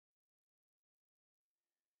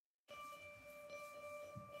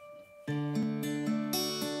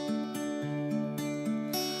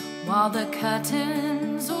while the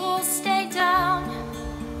curtains all stay down,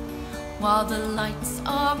 while the lights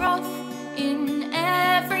are off in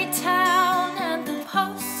every town and the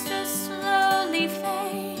posters slowly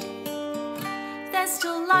fade. There's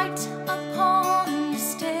still light upon the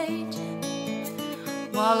stage,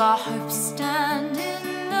 while our hopes stand in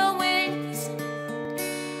the wings,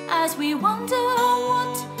 as we wonder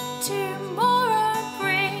what tomorrow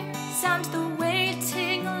brings, and the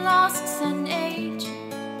waiting lasts an age.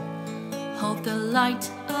 Hold the light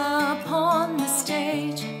upon the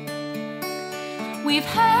stage. We've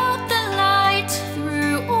held the light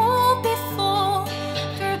through all before,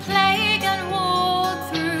 through plague and war,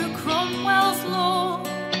 through Cromwell's law.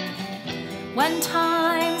 When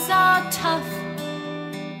times are tough,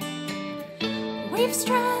 we've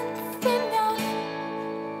strength enough.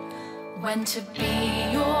 When to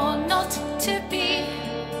be or not to be,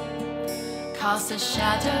 cast a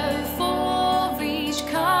shadow for each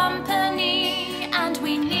company, and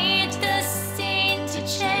we need the scene to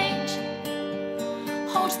change.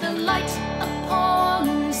 Hold the light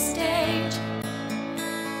upon the stage.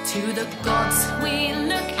 To the gods we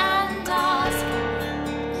look and ask,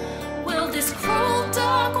 will this cruel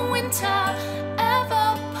dark winter ever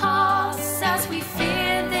pass, as we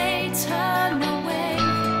fear they turn away?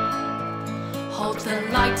 Hold the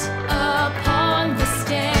light